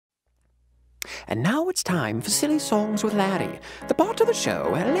And now it's time for Silly Songs with Larry, the part of the show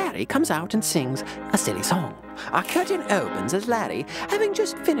where Larry comes out and sings a silly song. Our curtain opens as Larry, having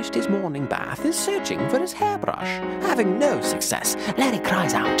just finished his morning bath, is searching for his hairbrush. Having no success, Larry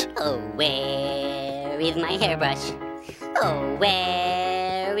cries out, "Oh, where is my hairbrush? Oh,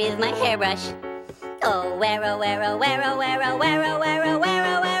 where is my hairbrush? Oh, where, oh, where, oh, where, oh, where, oh, where, oh, where, oh, where,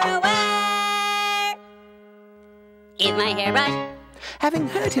 oh, where, oh, where is my hairbrush?" Having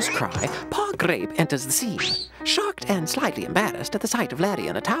heard his cry, Pa Grape enters the scene. Shocked and slightly embarrassed at the sight of Larry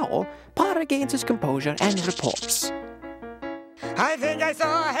in a towel, Pa regains his composure and reports, "I think I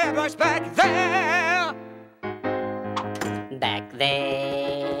saw a hairbrush back there." Back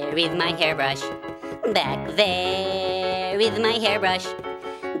there is my hairbrush. Back there is my hairbrush.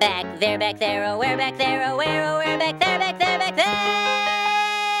 Back there, oh, where, back there, oh, where, oh, where, back there, back there, back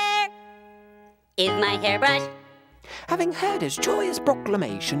there is my hairbrush. Having heard his joyous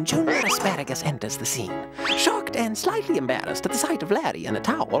proclamation, Junior Asparagus enters the scene. Shocked and slightly embarrassed at the sight of Larry in a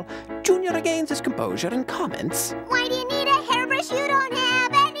towel, Junior regains his composure and comments, "Why do you need a hairbrush? You don't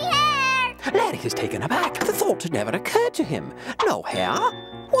have any hair!" Larry is taken aback. The thought had never occurred to him. No hair?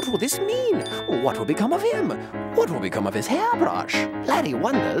 What will this mean? What will become of him? What will become of his hairbrush? Larry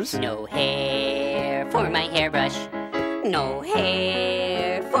wonders. No hair for my hairbrush. No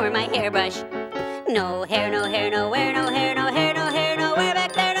hair for my hairbrush. No hair, no hair, nowhere, no hair, no hair, no hair, nowhere,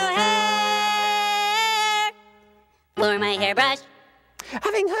 back there, no hair for my hairbrush.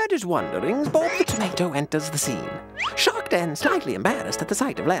 Having heard his wonderings, Bob the Tomato enters the scene. Shocked and slightly embarrassed at the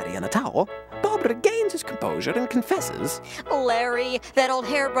sight of Larry in a towel, Bob regains his composure and confesses, "Larry, that old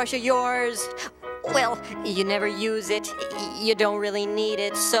hairbrush of yours, well, you never use it. You don't really need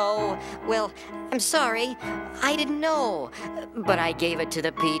it, so, well, I'm sorry. I didn't know. But I gave it to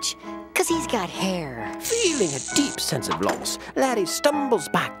the Peach, 'cause he's got hair." Feeling a deep sense of loss, Larry stumbles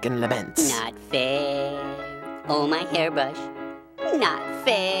back and laments. Not fair, oh my hairbrush. Not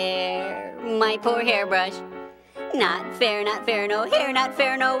fair, my poor hairbrush. Not fair, no hair, not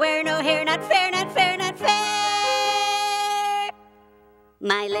fair, nowhere, no hair, not fair, not fair, not fair.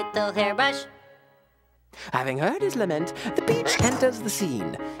 My little hairbrush. Having heard his lament, the Peach enters the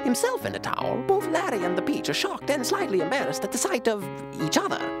scene. Himself in a towel, both Larry and the Peach are shocked and slightly embarrassed at the sight of each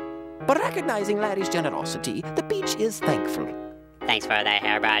other. But recognizing Larry's generosity, the Peach is thankful. Thanks for the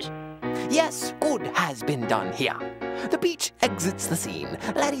hairbrush. Yes, good has been done here. The Peach exits the scene.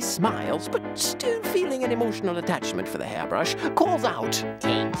 Larry smiles, but still feeling an emotional attachment for the hairbrush, calls out,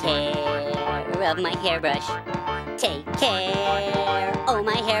 Take care of my hairbrush. Take care, oh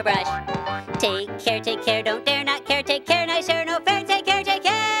my hairbrush. Take care, don't dare not care. Take care, nice hair, no fair. Take care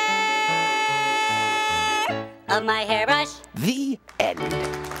of my hairbrush. The end.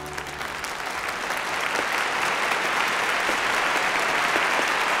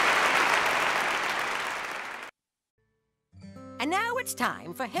 And now it's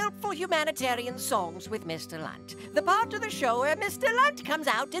time for Helpful Humanitarian Songs with Mr. Lunt, the part of the show where Mr. Lunt comes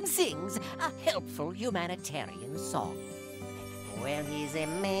out and sings a helpful humanitarian song. Well, he's a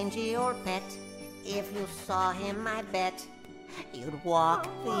mangy old pet. If you saw him, I bet you'd walk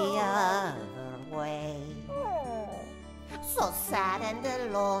the other way. So sad and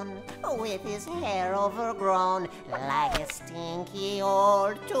alone, with his hair overgrown, like a stinky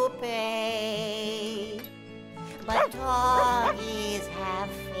old toupee. But doggies have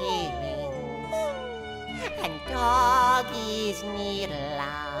feelings, and doggies need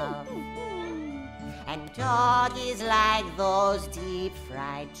love. And doggies like those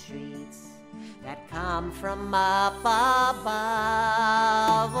deep-fried treats that come from up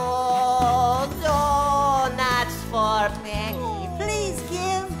above. Oh, donuts for Penny, please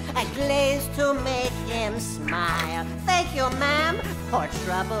give a glaze to make him smile. Thank you, ma'am, poor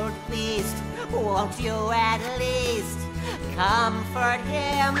troubled beast. Won't you at least comfort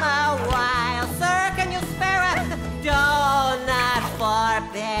him a while? Sir, can you spare a donut for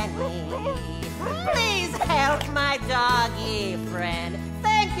Benny? Please help my doggy friend.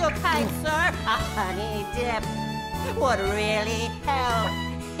 Thank you, kind sir. A honey dip would really help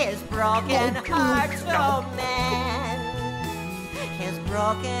his broken heart to mend. His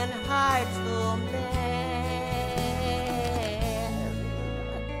broken heart to mend.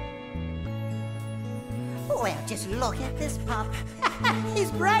 Well, just look at this pup. He's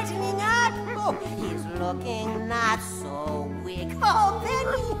brightening up. Oh, he's looking not so weak. Oh,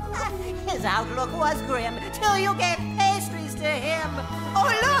 Benny, his outlook was grim till you gave pastries to him. Oh,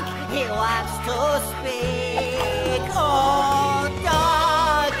 look, he wants to speak. Oh,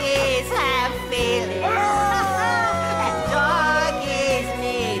 doggies have feelings. And doggies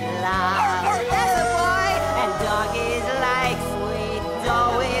need love. That's a boy. And doggies like sweet,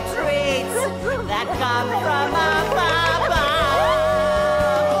 doughy treats. come from above.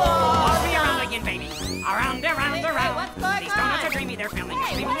 Toss me around again, baby. Around, around, around. What's going These donuts on? are dreamy, they're filling.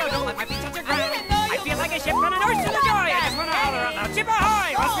 Dreamy, no, don't let my feet touch the ground. didn't know you I feel like a ship on an ocean of joy. I just want to holler out loud. Ship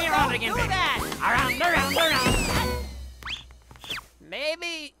ahoy! Toss me around again, baby. Around, around, around.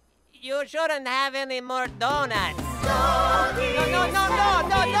 Maybe you shouldn't have any more donuts. No,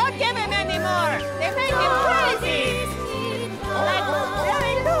 don't give him any more. They make him crazy. Like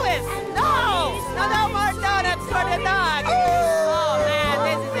Jerry Lewis. No more donuts for the dog. Oh man,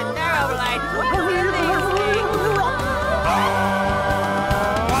 this is a terrible idea.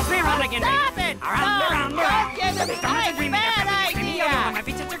 Toss me around again, baby. Stop it! Around, around, around. Don't give him These donuts are dreamy, they're bad filling. Dreamy, no, don't let idea. my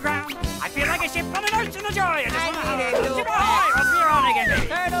feet touch the ground. I feel like a ship on an ocean of joy. I just want to holler need out a loud. new Ship ahoy! Toss me around again, baby.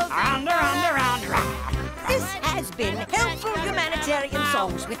 Turtles. Around, around, around, around. This has been Helpful Humanitarian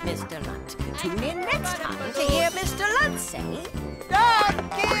Songs with Mr. Lunt. Tune in next time to hear Mr. Lunt say... Don't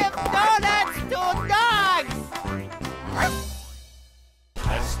give donuts to dogs.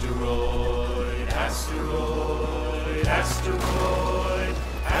 Asteroid, asteroid, asteroid,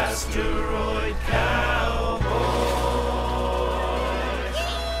 asteroid cowboy.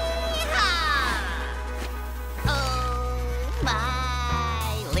 Oh,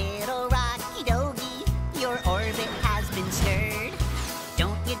 my little rocky doggy, your orbit has been stirred.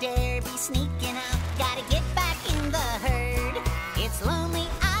 Don't you dare be sneaking out, gotta get back in the herd. It's lonely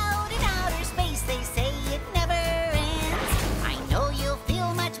out in outer space, they say it never ends. I know you'll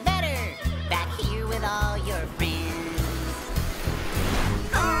feel much better back here with all your friends.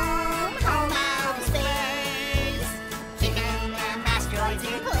 Home out in space, keeping them asteroids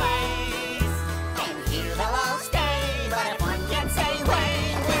in place. And here they'll all stay, but if one can say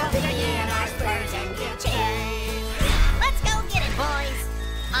wait, we'll begin our spurs and give chase. Let's go get it, boys!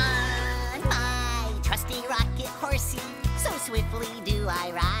 On my trusty rocket horsey, so swiftly do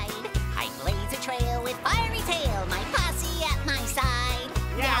I ride. I blaze a trail with fiery tail, my posse at my side.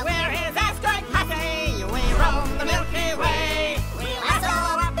 Yeah, we're his asteroid posse. We roam the Milky Way. We'll lasso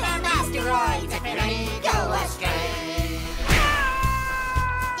up them asteroids if any go astray.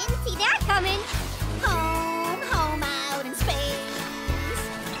 Didn't see that coming. Home out in space,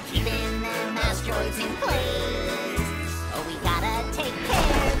 keeping them asteroids in place. Oh, we gotta take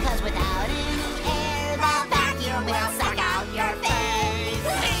care, 'cause without any air, the vacuum will suck out your face.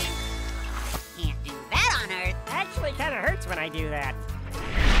 Can't do that on Earth. Actually, kind of hurts when I do that.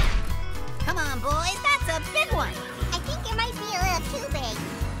 Come on, boys, that's a big one. I think it might be a little too big.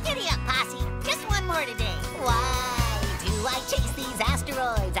 Giddy up, posse. Just one more today. Why do I chase these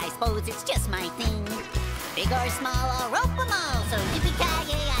asteroids? I suppose it's just my thing. Big or small, I'll rope them all, so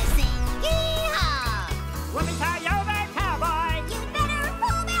yippee-ki-yay, I sing. Yee-haw! Whoopie-tie-yo there, cowboy. You better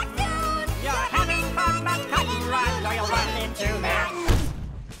pull back soon. You're having fun, but couldn't run, or you'll run into that.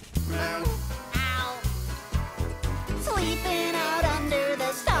 Ow! Sleeping out under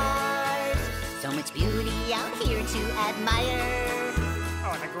the stars. So much beauty out here to admire.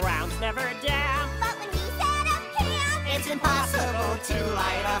 Oh, the ground's never down. But when we set up camp, It's impossible to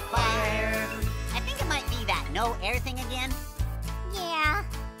light a fire. I think it might be that no air thing again. yeah,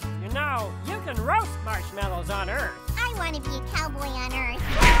 You know, you can roast marshmallows on Earth. I want to be a cowboy on Earth.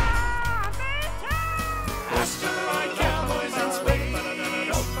 Asteroid cowboys in space.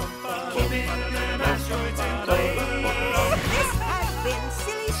 Keeping them asteroids in place. This has been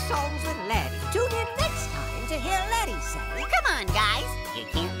Silly Songs with Laddie. Tune in next time to hear Laddie say... Come on, guys. You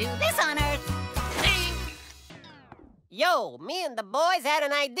can't do this on Earth. Yo, me and the boys had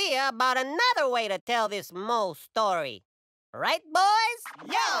an idea about another way to tell this Mo story. Right, boys?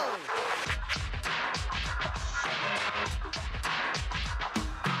 Yo!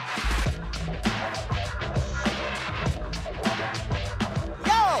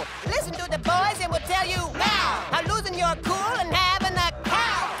 Yo, listen to the boys and we'll tell you now how losing your cool and having a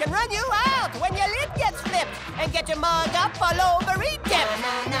cow can run you out when your lid gets flipped and get your mug up all over Egypt.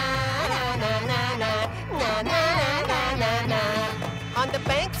 On the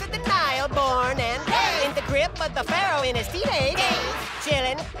banks of the Nile, born and in the grip of the pharaoh in his teenage days,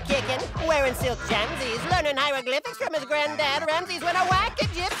 chilling, kicking, wearing silk jamsies, learning hieroglyphics from his granddad Ramses when a whack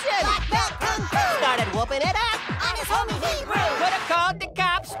Egyptian started whooping it up On his homie Hebrew. Could have called the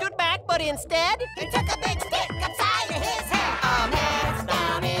cops, stood back, but instead He took a big stick upside of his head. our man's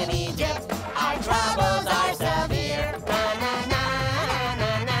down in Egypt. Our troubles are severe. Na na na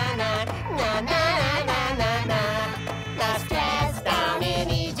na na na na na na na na. The stress down in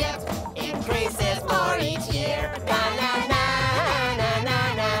Egypt increases for each year. Na na na na na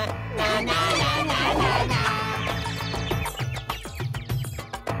na na na na na na.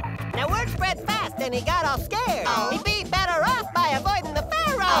 Now word spread fast and he got all scared. He'd be better off by avoiding the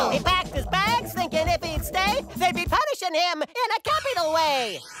pharaoh. He packed his bags thinking killing him in a capital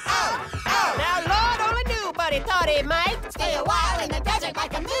way. Now, Lord only knew, but he thought he might stay a while in the desert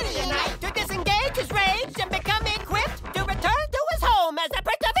like a Midianite to disengage his rage and become equipped to return to his home as the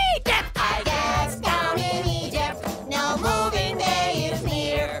Prince of Egypt. I guess down in Egypt, no moving day is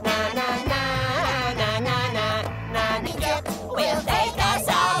near. Na na na na na na na. Egypt will take us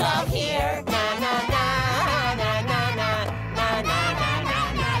out of here. Na na na na na na na na na na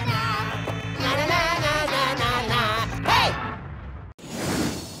na na na na na. Hey!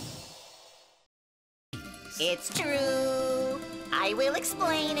 It's true. I will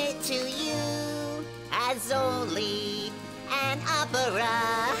explain it to you as only an opera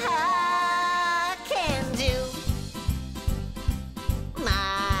can do.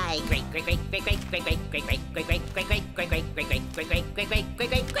 My great grandfather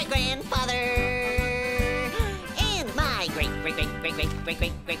and my great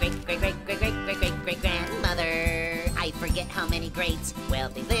grandmother. I forget how many greats. Well,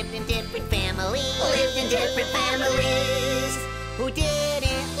 they lived in different families. Who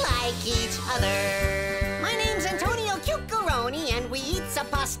didn't like each other. My name's Antonio Cuccaroni, and we eat some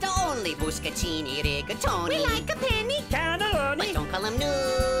pasta only. Buscaccini, rigatoni. We like a penny cannelloni. But don't call them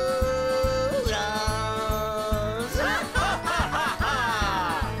noodles.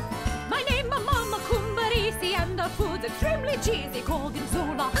 My name is Mama Cumbarisi, and the food's extremely cheesy, called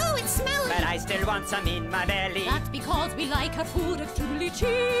Inzola. Oh, it's smelly. But I still want some in my belly. That's because we like our food extremely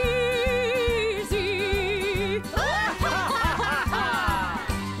cheesy.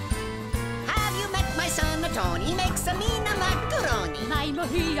 Have you met my son Tony? He makes a mean macaroni. My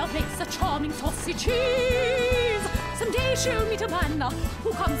Maria makes a charming saucy cheese. Someday she'll meet a man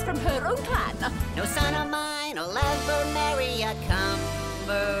who comes from her own clan. No son of mine will ever marry a Cumbarisi.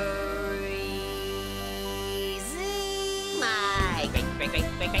 My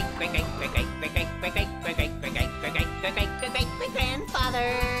great-grandfather and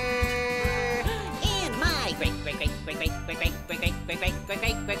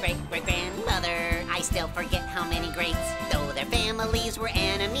my great-grandmother. I still forget how many greats, though their families were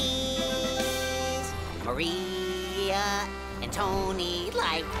enemies. Maria and Tony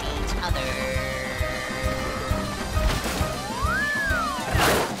liked each other.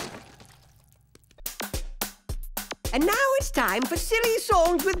 And now it's time for Silly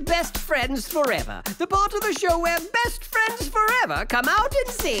Songs with Best Friends Forever, the part of the show where best friends forever come out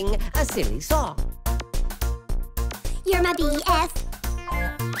and sing a silly song. You're my BF.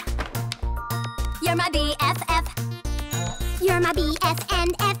 You're my BFF. You're my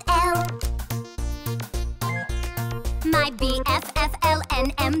BFNFL. My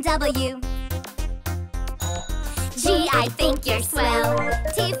BFFLNMW. G, I think you're swell.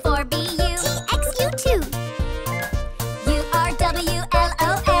 T for BU. TXU2.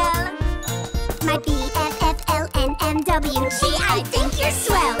 URWLOL. My BFFLNMW. G, I think you're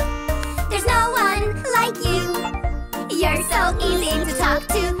swell. There's no one like you. You're so easy to talk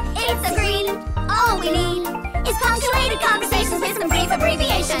to. It's a green. All we need is punctuated conversations with some brief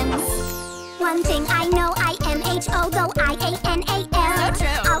abbreviations. One thing I know, IMHO, though IANAL. So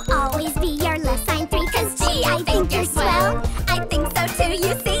true. I'll always be your less sign 3, cause G, I think you're swell. I think so too,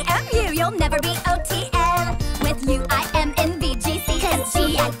 UCMU. You'll never be OTL. With you, I am in VGC, cause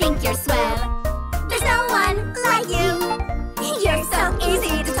G, I think you're swell. There's no one like you. You're so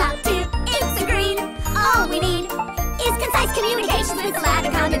easy to talk to. It's a green. All we need is concise communications with a lack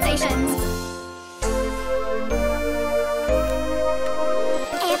of condensations.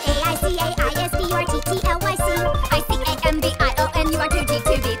 AFAICAISBURTTLYC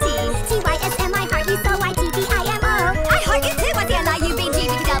ICAMBIONUR2G2BT TYSMI heart you so ITBIMO I heart you too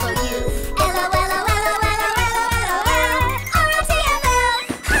ITLIUBGBTW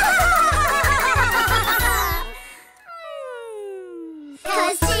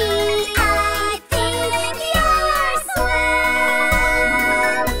Cause G, I think you're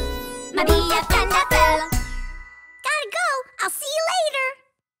swell. My BFNFL. Gotta go. I'll see you later.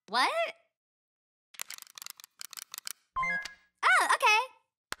 What? Oh, okay.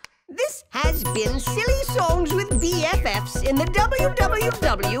 This has been Silly Songs with BFFs in the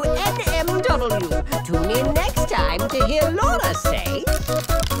WWWNMW. Tune in next time to hear Laura say...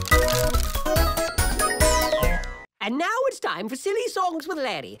 And now it's time for Silly Songs with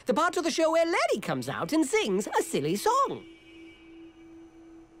Larry, the part of the show where Larry comes out and sings a silly song.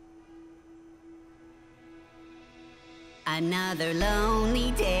 Another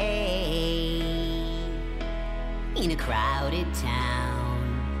lonely day in a crowded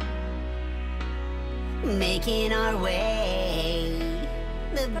town, making our way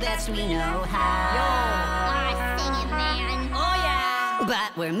the best we know how. Singing, man.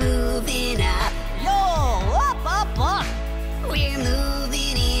 But we're moving up. Yo, up, up! the book. We're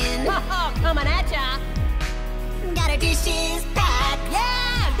moving in. Oh, coming at ya. Got our dishes packed.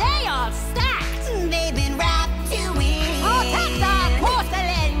 Yeah, they are stacked. They've been wrapped to win. Protect the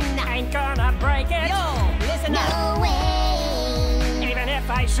porcelain. Ain't gonna break it. Yo, listen up. No way. Even if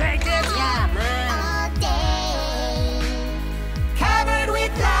I shake it. Yeah, man. All day. Covered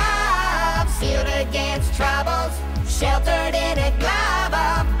with love, sealed against troubles, sheltered in a glove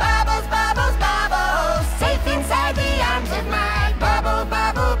of bubbles, bubbles, bubbles, safe inside the arms of my bubble,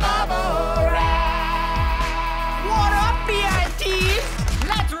 bubble, bubble wrap. What up, BITs?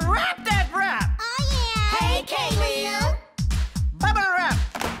 Let's wrap that wrap. Oh, yeah. Hey, Kaylee. Bubble wrap.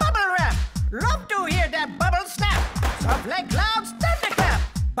 Bubble wrap. Love to hear that bubble snap. Soft like clouds, thunderclap.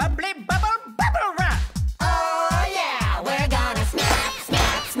 Bubbly bubble, bubble wrap. Oh yeah, we're gonna snap,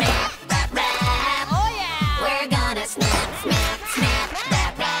 snap, snap, rap, rap. Oh, yeah. We're gonna snap, snap, snap,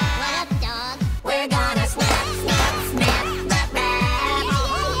 rap, rap. What up, dog? We're gonna snap, snap, snap, rap, rap.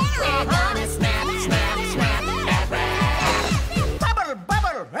 We're gonna snap, snap, snap, rap, rap. Bubble,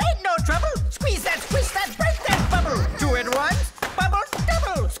 bubble, ain't no trouble. Squeeze that, break that bubble. Do it once, bubble,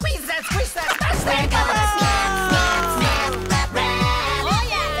 double. Squeeze that, burst We're that gonna bubble. snap, snap, snap, rap, rap. Oh,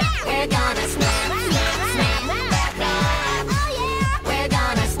 yeah. We're gonna snap, snap, snap, rap, rap. Oh, yeah. We're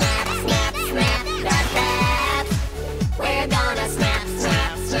gonna snap, snap, snap, rap, rap. We're gonna snap,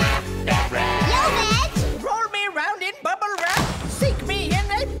 snap, snap, rap, rap. Yo, Veg. Roll me round in bubble wrap. Sink me in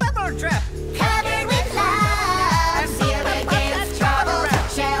a bubble trap. Covered with love, sealed against trouble,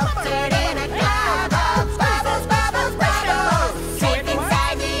 sheltered in a cloud of bubbles, bubbles, bubbles, safe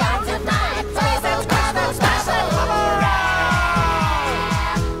inside the arms of my bubbles, bubbles, bubble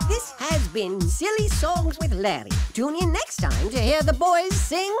wrap. This has been Silly Songs with Larry. Tune in next time to hear the boys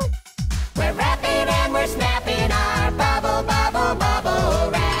sing. We're rapping and we're snapping our bubble, bubble,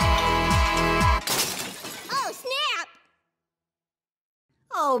 bubble wrap. Oh, snap.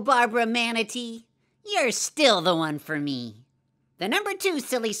 Oh, Barbara Manatee, you're still the one for me. The number 2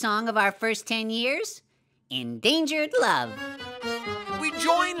 silly song of our first 10 years, Endangered Love. We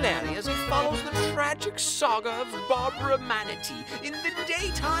join Larry as he follows the tragic saga of Barbara Manatee in the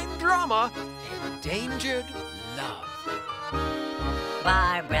daytime drama Endangered Love.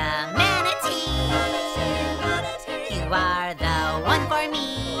 Barbara Manatee, you are the one for me.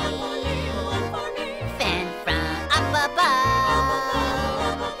 Sent from up above,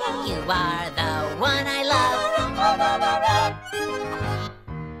 you are the one I love.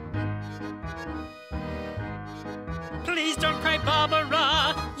 Please don't cry,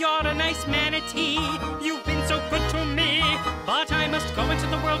 Barbara. You're a nice manatee. You've been so good to me. But I must go into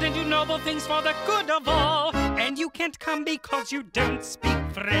the world and do noble things for the good of all. And you can't come because you don't speak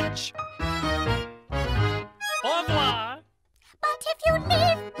French. Au revoir. But if you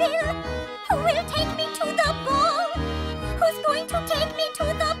leave, Bill, who will take me to the ball? Who's going to take me to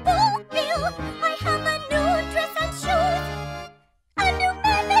the ball, Bill? I have a new dress and shoes, a new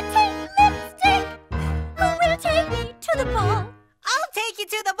manatee lipstick. Who will take me to the ball? I'll take you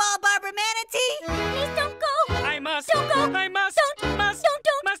to the ball, Barbara Manatee. Please don't go. I must. Don't go. I must. Don't. Must. Don't.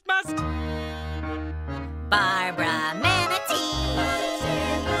 Must. Barbara Manatee,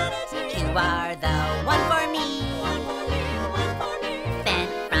 you are the one for me. Sent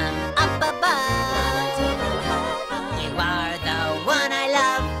from up above, you are the one I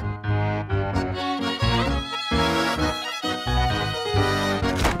love.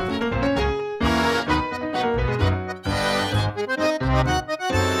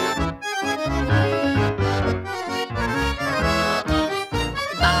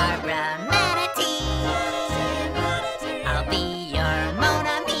 Barbara Manatee, I'll be your Mon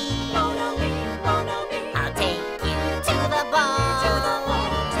Ami. I'll take you to the ball.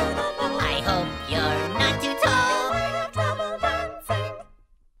 I hope you're not too tall.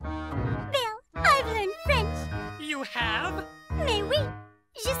 Bill, I've learned French. You have? Mais oui,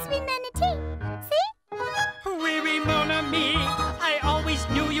 je suis manatee. See? Oui, oui, mon ami. I always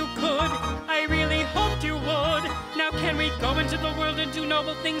knew you could. I really hoped you would. Now can we go into the world and do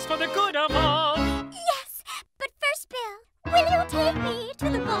noble things for the good of all? Yes, but first, Bill, will you take me to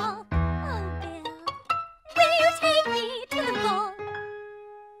the ball? Oh, Bill, will you take me to the ball?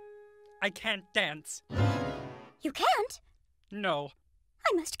 I can't dance. You can't. No.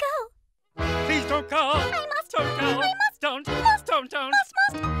 I must go. Please don't go. I must. Don't go. I must. Don't. Must. Don't. Must.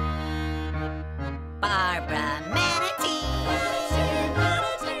 Barbara Manatee,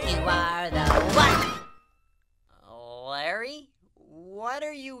 you are the one. Larry, what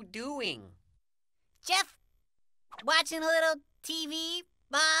are you doing? Jeff, watching a little TV,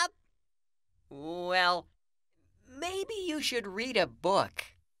 Bob? Well, maybe you should read a book.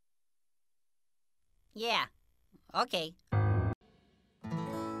 Yeah, Okay.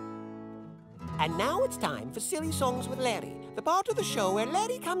 And now it's time for Silly Songs with Larry, the part of the show where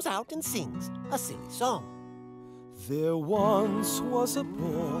Larry comes out and sings a silly song. There once was a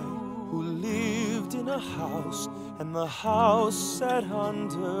boy who lived in a house, and the house sat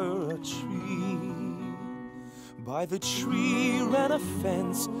under a tree. By the tree ran a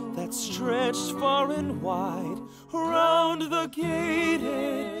fence that stretched far and wide around the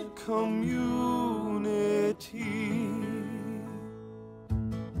gated community.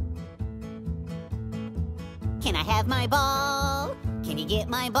 Can I have my ball? Can you get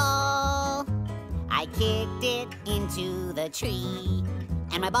my ball? I kicked it into the tree,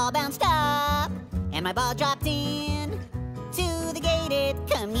 and my ball bounced up, and my ball dropped in to the gated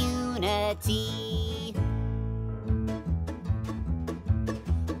community.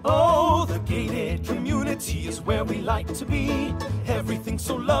 Oh, the gated community is where we like to be. Everything's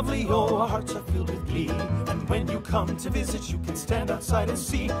so lovely, oh, our hearts are filled with glee. And when you come to visit, you can stand outside and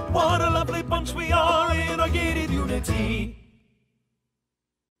see what a lovely bunch we are in our gated unity.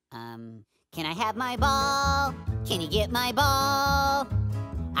 Can I have my ball? Can you get my ball?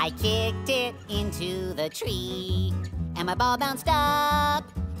 I kicked it into the tree, and my ball bounced up,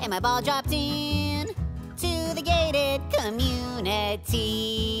 and my ball dropped in to the gated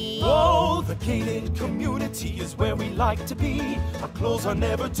community. Oh, the gated community is where we like to be. Our clothes are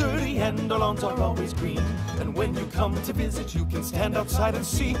never dirty and our lawns are always green. And when you come to visit, you can stand outside and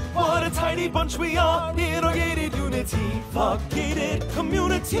see what a tiny bunch we are in our gated unity. The gated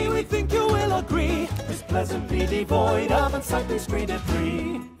community, we think you will agree, is pleasantly devoid of unsightly stray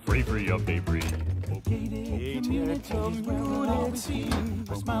debris. Free of debris. Gated community,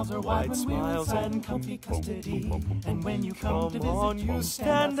 where smiles are wide smiles and comfy custody. And when you come to visit, you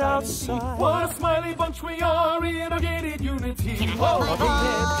stand outside. What a smiley bunch we are in our gated unity. Oh, our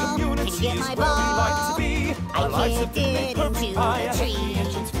gated community is where we like to be. Our lives have been made perfect by a happy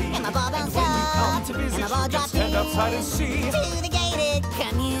entrance fee. And my ball bounced when you come up, to visit, and my ball you can dropped stand in outside and see to the gated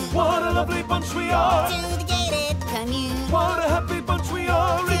community. what a lovely bunch we are. To the gated community. What a happy bunch we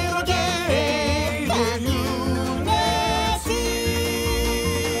are in our gated community.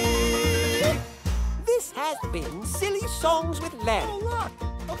 This has been Silly Songs with Larry. Oh,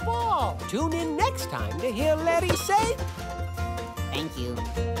 look, a ball. Tune in next time to hear Larry say... Thank you.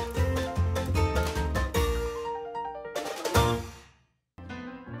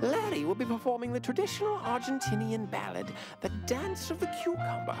 Larry will be performing the traditional Argentinian ballad, The Dance of the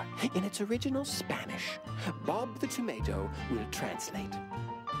Cucumber, in its original Spanish. Bob the Tomato will translate.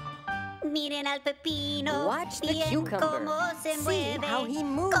 Miren al pepino. Watch the bien cucumber. Cómo se See mueve, how he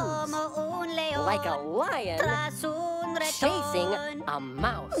moves. Como un león. Like a lion Tras un chasing ratón. a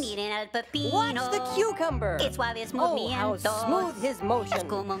mouse. Miren al pepino. Watch the cucumber. Qué suaves Oh, how movimientos. smooth his motion. Es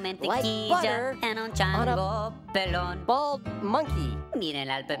como Like mantequilla butter en un on chango pelón. Bald monkey. Miren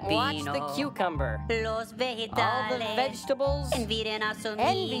al Watch pepino. the cucumber. Los All vegetales. the vegetables Envidian a su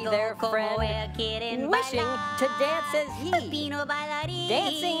envy amigo their como friend, él quieren wishing bailar. to dance as he. Pepino bailarín.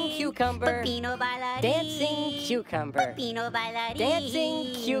 Dancing cucumber. Pepino bailarín. Dancing cucumber. Pepino bailarín.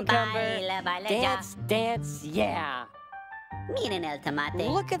 Dancing cucumber. Baila, baila Dance, dance, yeah. ya. Miren el tomate.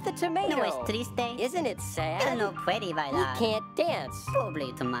 Look at the tomato. No es triste. Isn't it Él sad? no puede He bailar. can't dance.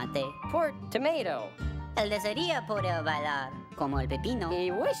 Pobre tomate. Poor tomato. Él desearía poder bailar como el pepino.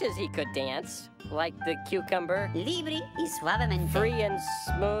 He wishes he could dance, like the cucumber. Libre y suavemente. Free and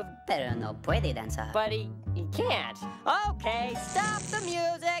smooth, Pero no puede danzar. but he can't. Okay, stop the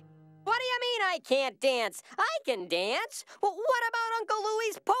music. What do you mean I can't dance? I can dance. Well, what about Uncle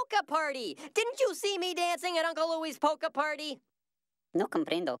Louie's polka party? Didn't you see me dancing at Uncle Louie's polka party? No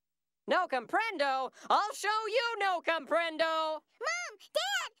comprendo. No comprendo. I'll show you no comprendo. Mom,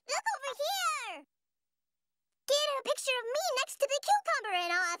 Dad, look over here. Get a picture of me next to the cucumber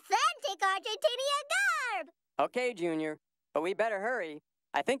in authentic Argentinian garb. Okay, Junior, but we better hurry.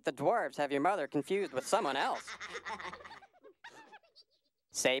 I think the dwarves have your mother confused with someone else.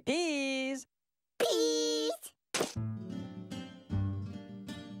 Say peas. Peace.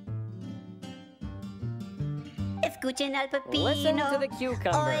 Escuchen al pepino. Listen to the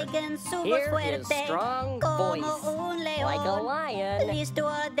cucumber. Oigan su voz Hear fuerte. his strong como voice, un león. like a lion Listo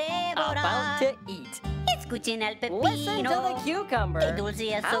a devorar. about to eat. Escuchen al pepino. Listen to the Qué cucumber.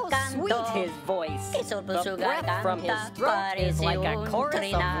 dulce es su How canto. sweet his voice. Que sopla The su breath from his garganta throat is parece like a un chorus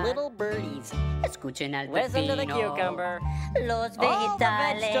trinar. of little birdies. Escuchen al Listen to the pepino. cucumber. Los All the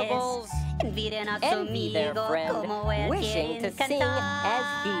vegetales vegetables envidian a su envy their amigo friend, como él wishing quieren to sing cantar. as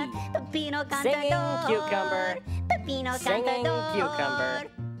he. Pepino Singing cantador. cucumber. Pepino Singing cantador. cucumber.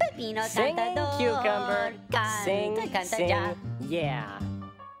 Pepino Singing cantador. cucumber. Canta, Sing, canta sing, ya. yeah.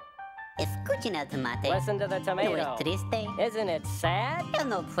 Escuchen Escuchen el tomate. Listen to the tomato. No es triste. Isn't it sad? Él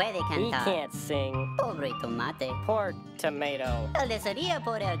no puede He cantar. can't sing. Pobre tomate. Poor tomato. Él desearía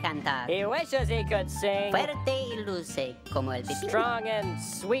poder cantar. He wishes he could sing. Fuerte y luce como el pepino. Strong and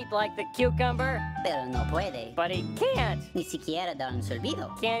sweet like the cucumber. Pero no puede. But he can't. Ni siquiera dar un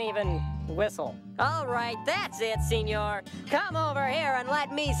silbido. Can't even whistle. All right, that's it, senor. Come over here and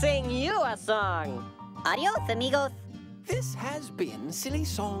let me sing you a song. Adios, amigos. This has been Silly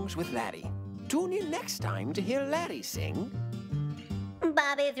Songs with Larry. Tune in next time to hear Larry sing.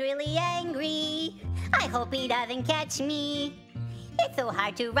 Bob is really angry. I hope he doesn't catch me. It's so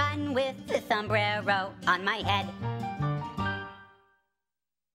hard to run with the sombrero on my head.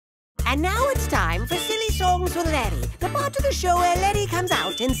 And now it's time for Silly Songs with Larry, the part of the show where Larry comes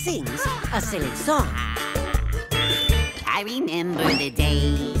out and sings a silly song. I remember the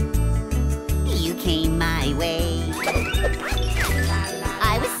day you came my way.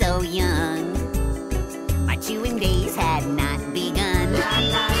 I was so young, my chewing days had not begun.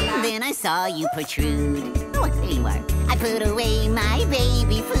 Then I saw you protrude. Oh, there you are. I put away my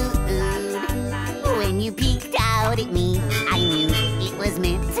baby food. When you peeked out at me, I knew it was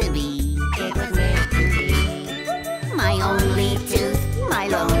meant to be. It was meant to be. My only tooth, my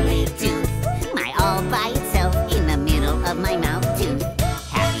lonely tooth, my all by itself in the middle of my mouth tooth.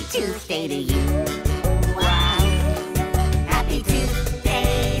 Happy Tuesday to you. Wow. Happy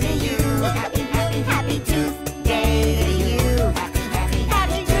Tuesday to you. Happy, happy, happy Tuesday to you. Happy, happy,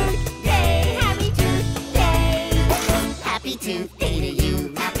 happy Tuesday. Happy Tuesday. Happy Tuesday to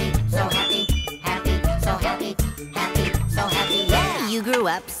you. Happy, so happy, happy, so happy, happy, so happy. Yeah. You grew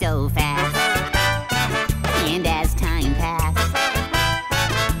up so fast. And as time passed,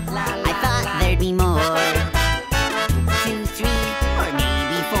 I thought there'd be more. 2, 3, or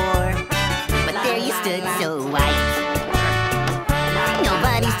maybe 4. But there you stood so white.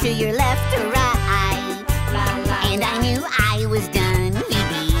 Nobody's to your left or right. And I knew I was done. You'd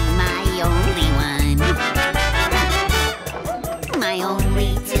be my only one. My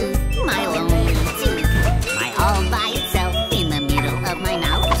only tooth, my lonely tooth. My all by itself in the middle of my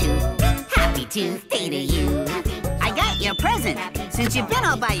mouth tooth. Happy Tuesday to you. I got you a present. Since you've been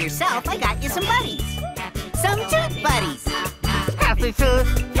all by yourself, I got you some buddies. Some tooth buddies. Happy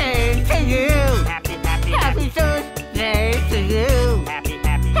Tuesday to you. Happy, happy, happy Tuesday to you. Happy,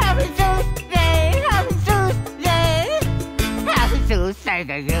 happy, happy Tuesday. Happy Tuesday. Happy Tuesday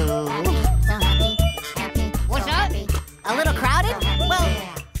to you. So happy, happy. What's up? A little crowded? Well,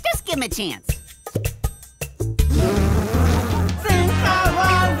 just give him a chance. Think of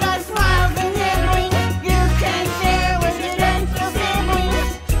all the smiles and gigglings you can share with your gentle siblings.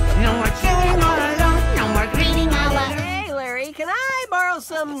 No more chewing all alone, no more greeting all alone. Hey, Larry, can I borrow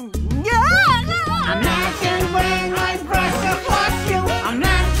some... Imagine when I brush across you.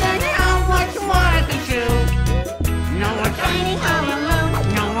 Imagine how much more I can chew. No more shining all alone.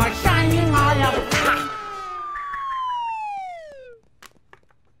 No more shining all alone.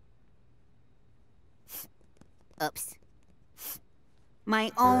 Oops.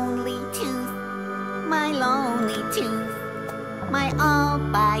 My only tooth, my lonely tooth, my all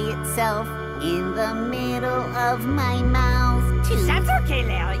by itself in the middle of my mouth tooth. That's okay,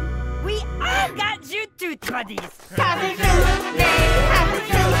 Larry. We all got you tooth buddies. Happy Tuesday, happy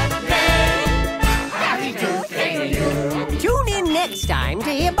Tuesday, happy Tuesday to you. Tune in next time to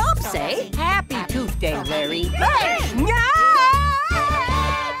hear Bob say, Happy Tuesday, Larry.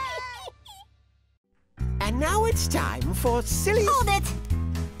 And now it's time for Silly... Hold it!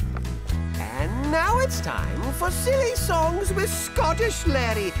 And now it's time for Silly Songs with Scottish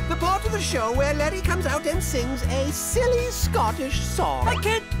Larry, the part of the show where Larry comes out and sings a silly Scottish song. I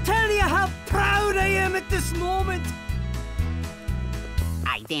can't tell you how proud I am at this moment.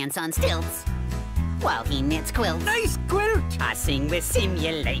 I dance on stilts while he knits quilts. Nice quilt. I sing with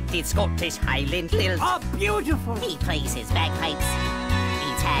simulated Scottish Highland lilt. Oh, beautiful. He plays his bagpipes,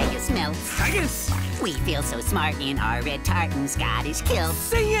 eats haggis melts. Haggis. We feel so smart in our red tartan Scottish kilts.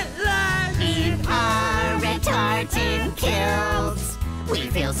 Sing it loud. In our red tartan kilts. We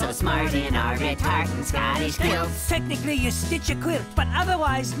feel so smart in our red tartan Scottish kilts. Technically, you stitch a quilt, but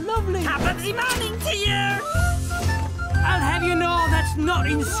otherwise lovely. Top of the morning to you. I'll have you know that's not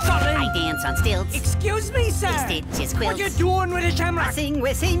in Scotland. I dance on stilts. Excuse me, sir. He stitches quilts. What you doing with a I shamrock? sing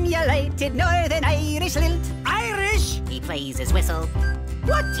with simulated Northern Irish lilt. Irish? He plays his whistle.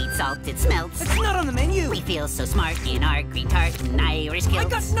 What? Eats salted smelts. It's not on the menu. We feel so smart in our green tartan Irish kilts.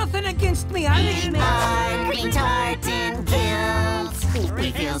 I got nothing against me Irishmen. In our green tartan kilts.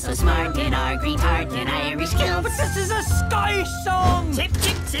 We feel so smart in our green tartan Irish kilts. But this is a Scottish song. Chip,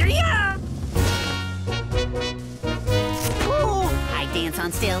 chip, cheerio. I dance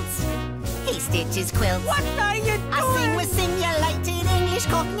on stilts. He stitches quilts. What are you doing? I sing with simulated English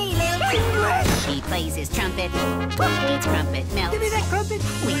Cockney lilt. He plays his trumpet, eats crumpet melts. Give me that crumpet.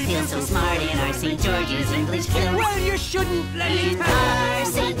 We feel so smart in our St. George's English kilts. Well, you shouldn't let it In our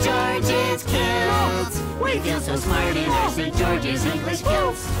St. George's kilts. We feel so smart in our St. George's English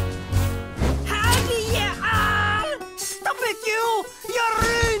kilts. How do you... Stop it, you! You're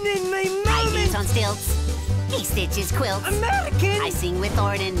ruining my I moment! dance on stilts. He stitches quilts. American! I sing with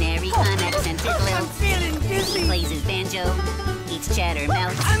ordinary, unaccented I'm lilts. feeling dizzy! Plays his banjo, eats cheddar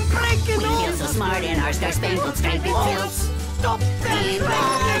melts. I'm breaking We feel so smart in our star-spangled striped kilts. Stop that! In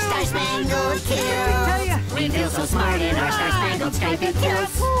our star-spangled kilts. We feel so smart in our star-spangled striped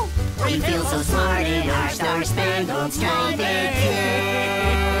kilts. We feel so smart in our star-spangled striped kilts.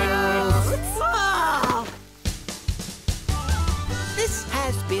 Wow! This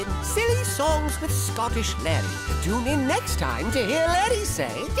has been Silly Songs with Scottish Larry. Tune in next time to hear Larry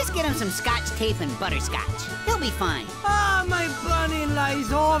say... Just get him some scotch tape and butterscotch. He'll be fine. Ah, my bunny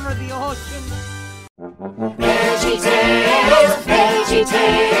lies over the ocean. VeggieTales,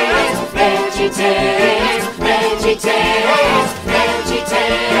 VeggieTales, VeggieTales, VeggieTales,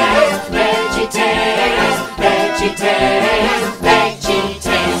 VeggieTales, VeggieTales, VeggieTales,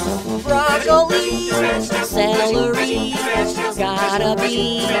 VeggieTales. Broccoli, celery, gotta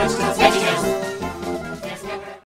be